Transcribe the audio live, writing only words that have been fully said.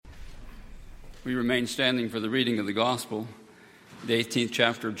We remain standing for the reading of the Gospel, the 18th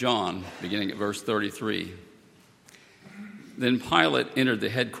chapter of John, beginning at verse 33. Then Pilate entered the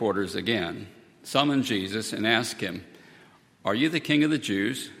headquarters again, summoned Jesus, and asked him, "Are you the king of the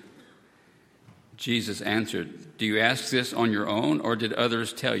Jews?" Jesus answered, "Do you ask this on your own, or did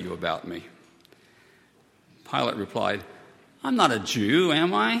others tell you about me?" Pilate replied, "I'm not a Jew,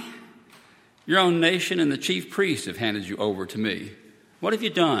 am I? Your own nation and the chief priests have handed you over to me. What have you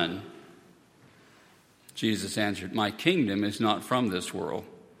done?" Jesus answered, "My kingdom is not from this world.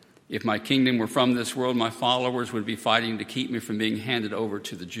 If my kingdom were from this world, my followers would be fighting to keep me from being handed over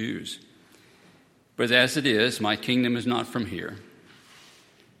to the Jews. But as it is, my kingdom is not from here."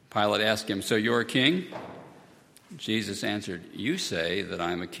 Pilate asked him, "So you're a king?" Jesus answered, "You say that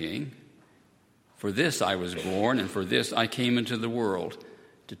I am a king. For this I was born, and for this I came into the world,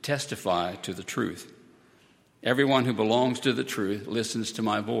 to testify to the truth. Everyone who belongs to the truth listens to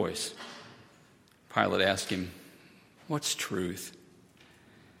my voice." Pilate asked him, "What's truth?"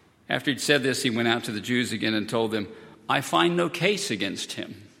 After he'd said this, he went out to the Jews again and told them, "I find no case against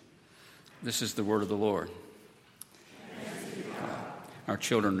him." This is the word of the Lord. Our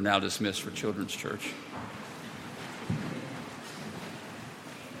children are now dismissed for Children's Church.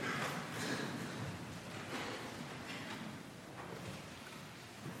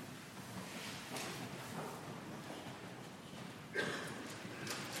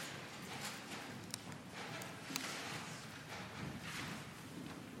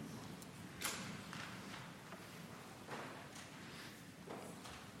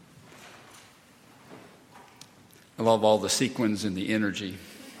 I love all the sequins and the energy.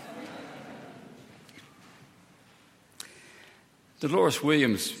 Dolores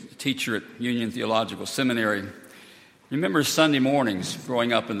Williams, teacher at Union Theological Seminary, remembers Sunday mornings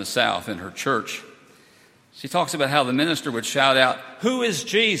growing up in the South in her church. She talks about how the minister would shout out, "Who is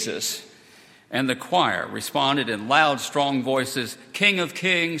Jesus?" And the choir responded in loud, strong voices, "King of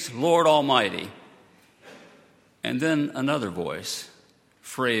Kings, Lord Almighty." And then another voice,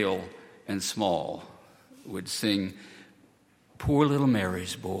 frail and small, would sing, "Poor little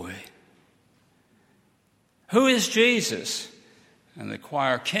Mary's boy." "Who is Jesus?" And the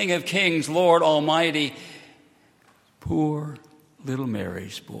choir, "King of Kings, Lord Almighty." "Poor little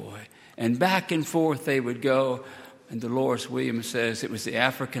Mary's boy." And back and forth they would go. And Dolores Williams says it was the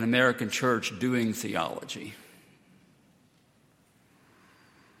African American church doing theology.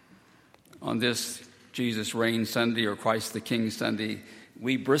 On this Jesus Reigns Sunday, or Christ the King Sunday,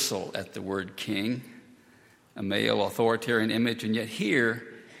 we bristle at the word king, a male authoritarian image, and yet here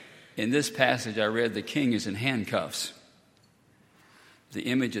in this passage I read the king is in handcuffs. The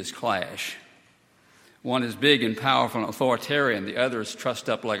images clash. One is big and powerful and authoritarian, the other is trussed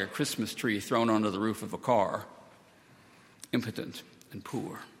up like a Christmas tree thrown onto the roof of a car, impotent and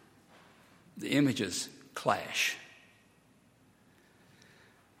poor. The images clash.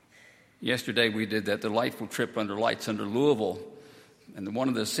 Yesterday we did that delightful trip under lights under Louisville. And one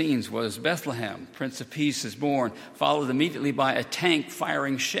of the scenes was Bethlehem, Prince of Peace is born, followed immediately by a tank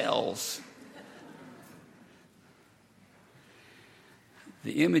firing shells.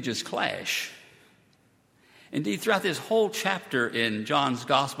 The images clash. Indeed, throughout this whole chapter in John's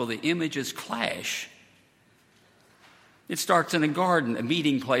Gospel, the images clash. It starts in a garden, a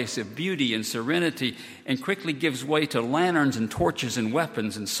meeting place of beauty and serenity, and quickly gives way to lanterns and torches and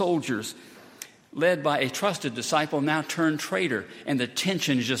weapons and soldiers, led by a trusted disciple, now turned traitor, and the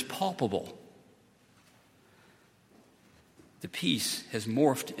tension is just palpable. The peace has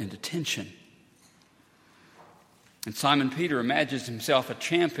morphed into tension. And Simon Peter imagines himself a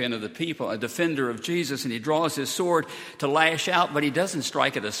champion of the people, a defender of Jesus, and he draws his sword to lash out, but he doesn't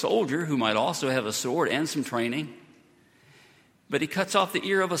strike at a soldier who might also have a sword and some training. But he cuts off the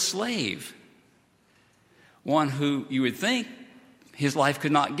ear of a slave, one who you would think his life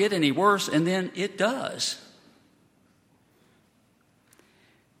could not get any worse, and then it does.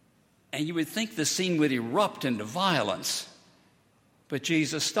 And you would think the scene would erupt into violence, but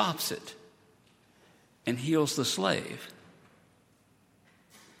Jesus stops it and heals the slave.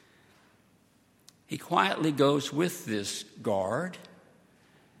 He quietly goes with this guard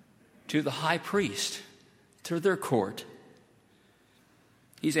to the high priest, to their court.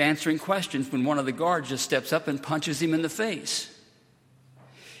 He's answering questions when one of the guards just steps up and punches him in the face.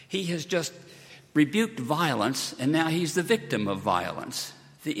 He has just rebuked violence, and now he's the victim of violence.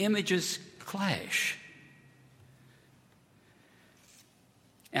 The images clash.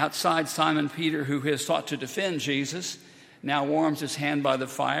 Outside, Simon Peter, who has sought to defend Jesus, now warms his hand by the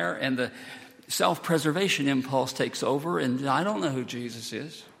fire, and the self-preservation impulse takes over, and I don't know who Jesus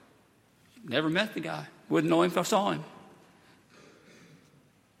is. Never met the guy. Wouldn't know him if I saw him.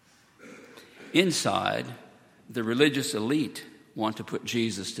 inside, the religious elite want to put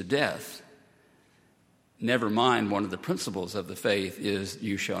Jesus to death. Never mind, one of the principles of the faith is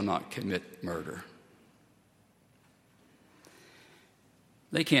you shall not commit murder.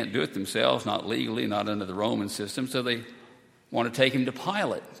 They can't do it themselves, not legally, not under the Roman system, so they want to take him to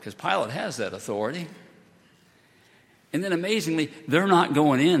Pilate, because Pilate has that authority. And then amazingly, they're not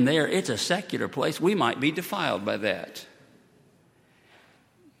going in there. It's a secular place. We might be defiled by that.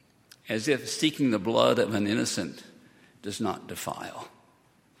 As if seeking the blood of an innocent does not defile.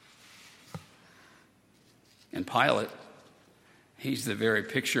 And Pilate, he's the very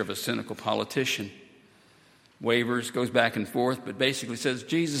picture of a cynical politician. Wavers, goes back and forth, but basically says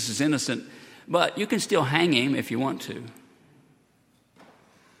Jesus is innocent, but you can still hang him if you want to.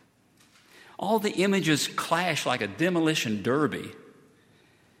 All the images clash like a demolition derby,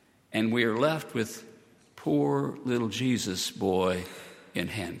 and we are left with poor little Jesus boy in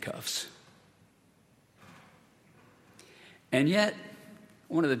handcuffs. And yet,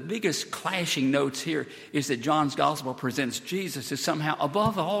 one of the biggest clashing notes here is that John's gospel presents Jesus as somehow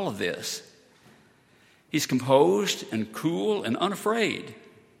above all of this. He's composed and cool and unafraid.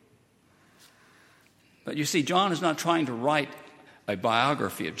 But you see, John is not trying to write a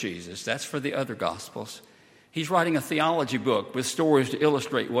biography of Jesus. That's for the other Gospels. He's writing a theology book with stories to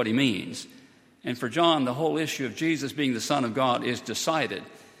illustrate what he means. And for John, the whole issue of Jesus being the Son of God is decided.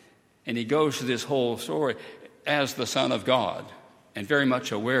 And he goes through this whole story as the Son of God and very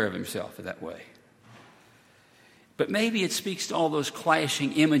much aware of himself in that way. But maybe it speaks to all those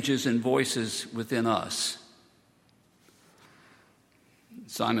clashing images and voices within us.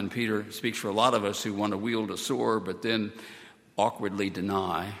 Simon Peter speaks for a lot of us who want to wield a sword but then awkwardly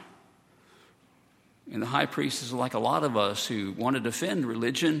deny. And the high priest is like a lot of us who want to defend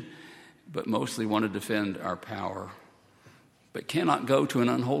religion but mostly want to defend our power, but cannot go to an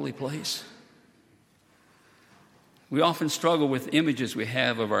unholy place. We often struggle with images we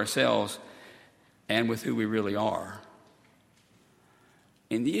have of ourselves and with who we really are.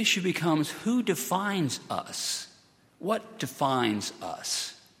 And the issue becomes, who defines us? What defines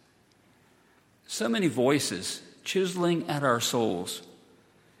us? So many voices chiseling at our souls,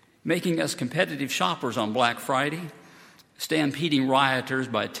 making us competitive shoppers on Black Friday, stampeding rioters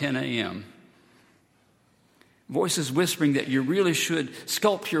by 10 a.m. Voices whispering that you really should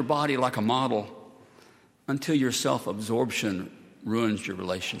sculpt your body like a model until your self-absorption ruins your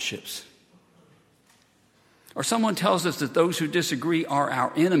relationships. Or someone tells us that those who disagree are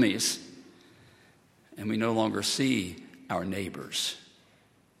our enemies, and we no longer see our neighbors.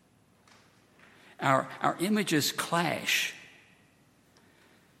 Our images clash.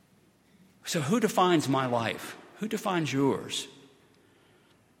 So who defines my life? Who defines yours?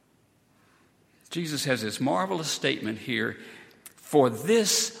 Jesus has this marvelous statement here, "For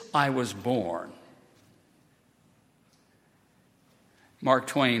this I was born." Mark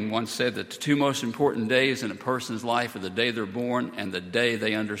Twain once said that the two most important days in a person's life are the day they're born and the day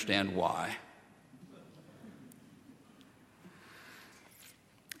they understand why.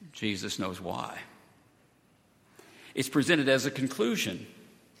 Jesus knows why. It's presented as a conclusion.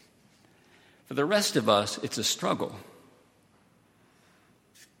 For the rest of us, it's a struggle.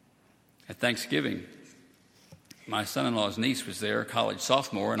 At Thanksgiving, my son-in-law's niece was there, a college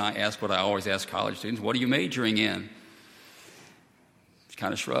sophomore, and I asked what I always ask college students, "What are you majoring in?" She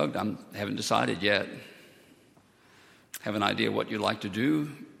kind of shrugged. I haven't decided yet. Have an idea what you'd like to do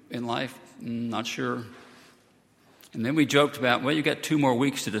in life? Not sure. And then we joked about, well, you got 2 more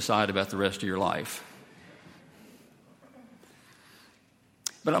weeks to decide about the rest of your life.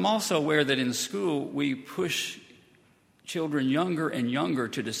 But I'm also aware that in school we push children younger and younger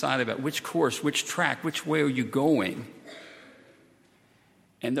to decide about which course, which track, which way are you going.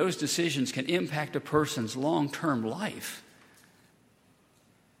 And those decisions can impact a person's long-term life.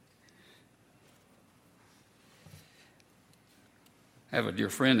 I have a dear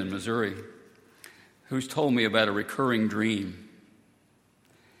friend in Missouri who's told me about a recurring dream.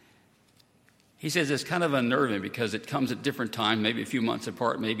 He says it's kind of unnerving because it comes at different times, maybe a few months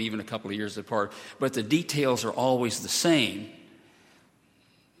apart, maybe even a couple of years apart, but the details are always the same.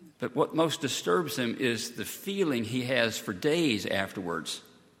 But what most disturbs him is the feeling he has for days afterwards.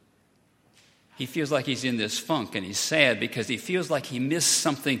 He feels like he's in this funk and he's sad because he feels like he missed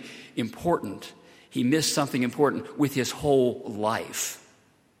something important. He missed something important with his whole life.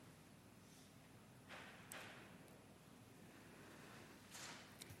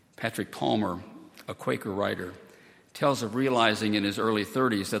 Patrick Palmer, a Quaker writer, tells of realizing in his early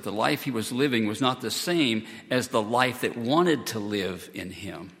 30s that the life he was living was not the same as the life that wanted to live in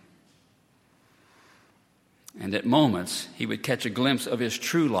him. And at moments, he would catch a glimpse of his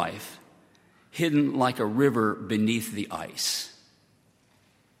true life, hidden like a river beneath the ice.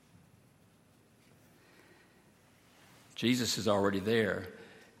 Jesus is already there,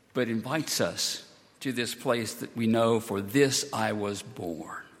 but invites us to this place that we know, for this I was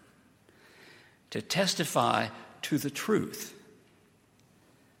born, to testify to the truth.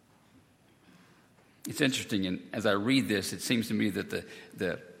 It's interesting, and as I read this, it seems to me that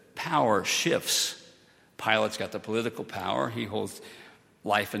the power shifts. Pilate's got the political power. He holds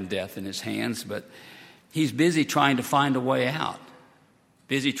life and death in his hands, but he's busy trying to find a way out,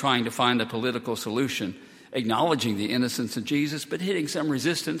 busy trying to find a political solution, acknowledging the innocence of Jesus, but hitting some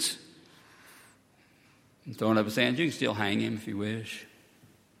resistance. And throwing up his hands, you can still hang him if you wish.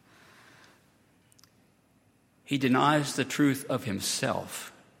 He denies the truth of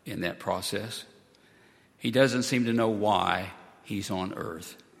himself in that process. He doesn't seem to know why he's on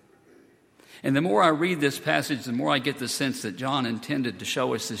earth. And the more I read this passage, the more I get the sense that John intended to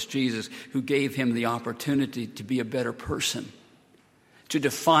show us this Jesus who gave him the opportunity to be a better person, to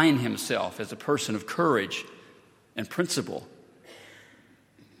define himself as a person of courage and principle.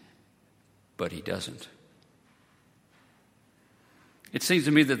 But he doesn't. It seems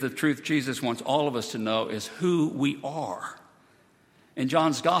to me that the truth Jesus wants all of us to know is who we are. In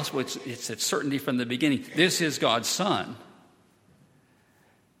John's gospel, it's a certainty from the beginning. This is God's Son.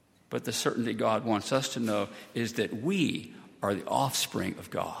 But the certainty God wants us to know is that we are the offspring of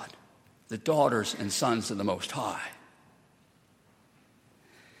God, the daughters and sons of the Most High.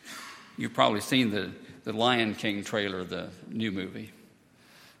 You've probably seen the Lion King trailer, the new movie.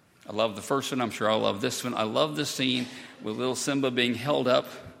 I love the first one. I'm sure I'll love this one. I love the scene with little Simba being held up,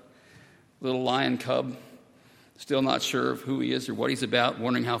 little lion cub, still not sure of who he is or what he's about,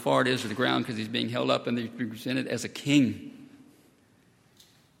 wondering how far it is to the ground because he's being held up and he's being presented as a king.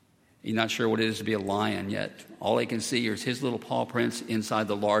 He's not sure what it is to be a lion yet. All he can see is his little paw prints inside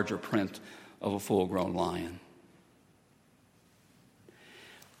the larger print of a full-grown lion.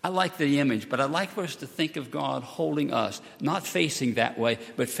 I like the image, but I'd like for us to think of God holding us, not facing that way,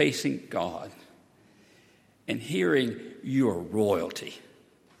 but facing God. And hearing, you're royalty.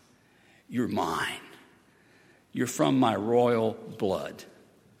 You're mine. You're from my royal blood.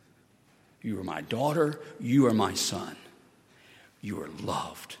 You are my daughter. You are my son. You are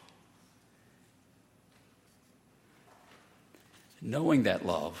loved. Knowing that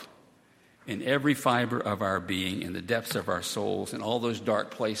love in every fiber of our being, in the depths of our souls, in all those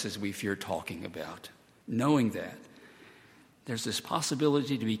dark places we fear talking about, knowing that, there's this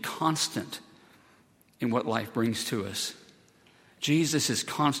possibility to be constant in what life brings to us. Jesus is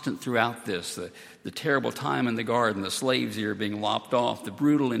constant throughout this, the terrible time in the garden, the slave's ear being lopped off, the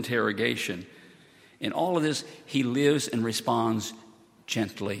brutal interrogation. In all of this, he lives and responds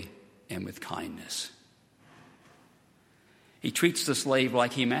gently and with kindness. He treats the slave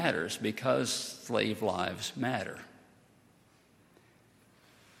like he matters because slave lives matter.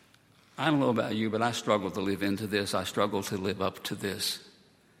 I don't know about you, but I struggle to live into this. I struggle to live up to this.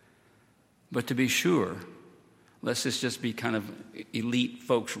 But to be sure, lest this just be kind of elite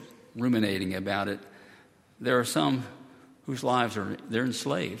folks ruminating about it, there are some whose lives they're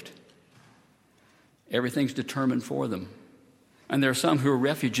enslaved. Everything's determined for them. And there are some who are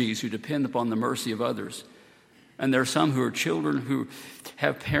refugees who depend upon the mercy of others. And there are some who are children who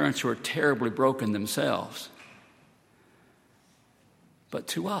have parents who are terribly broken themselves. But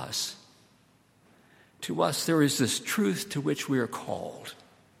to us, there is this truth to which we are called.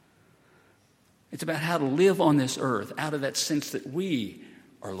 It's about how to live on this earth out of that sense that we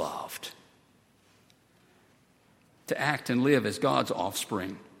are loved. To act and live as God's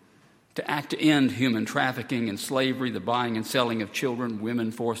offspring. To act to end human trafficking and slavery, the buying and selling of children,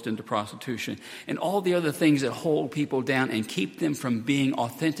 women forced into prostitution, and all the other things that hold people down and keep them from being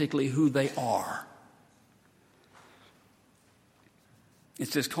authentically who they are.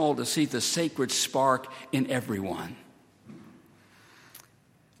 It's this call to see the sacred spark in everyone.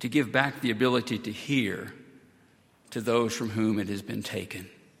 To give back the ability to hear to those from whom it has been taken.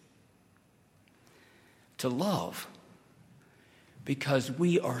 To love because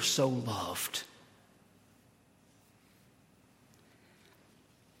we are so loved.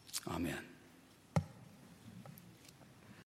 Amen.